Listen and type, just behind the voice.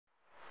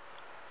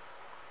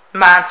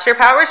Monster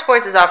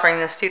Powersports is offering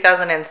this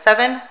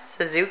 2007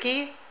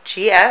 Suzuki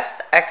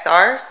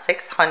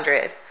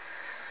GSX-R600.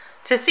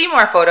 To see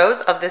more photos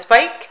of this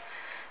bike,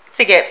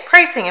 to get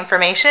pricing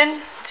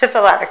information, to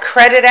fill out a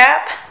credit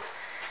app,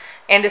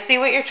 and to see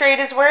what your trade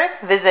is worth,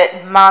 visit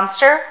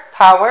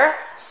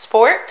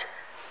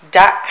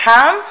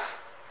monsterpowersport.com.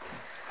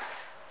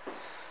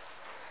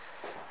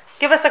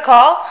 Give us a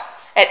call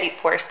at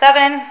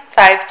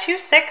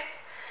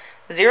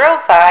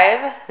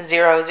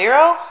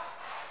 847-526-0500.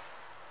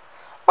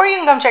 Or you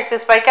can come check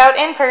this bike out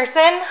in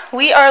person.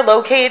 We are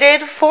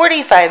located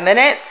 45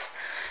 minutes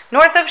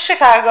north of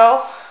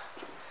Chicago,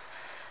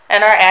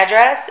 and our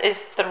address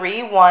is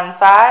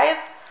 315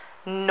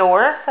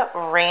 North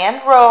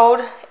Rand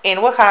Road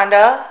in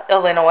Wauconda,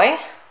 Illinois.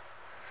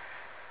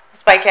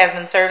 This bike has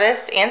been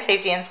serviced and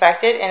safety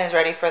inspected and is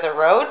ready for the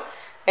road.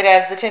 It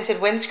has the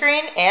tinted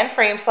windscreen and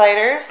frame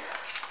sliders.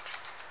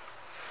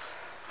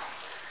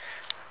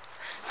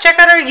 Check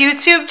out our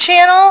YouTube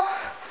channel.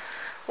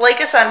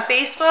 Like us on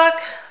Facebook.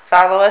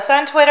 Follow us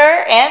on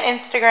Twitter and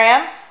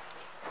Instagram.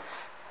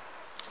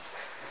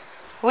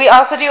 We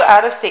also do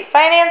out-of-state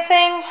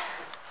financing,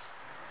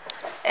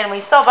 and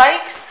we sell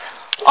bikes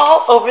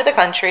all over the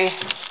country.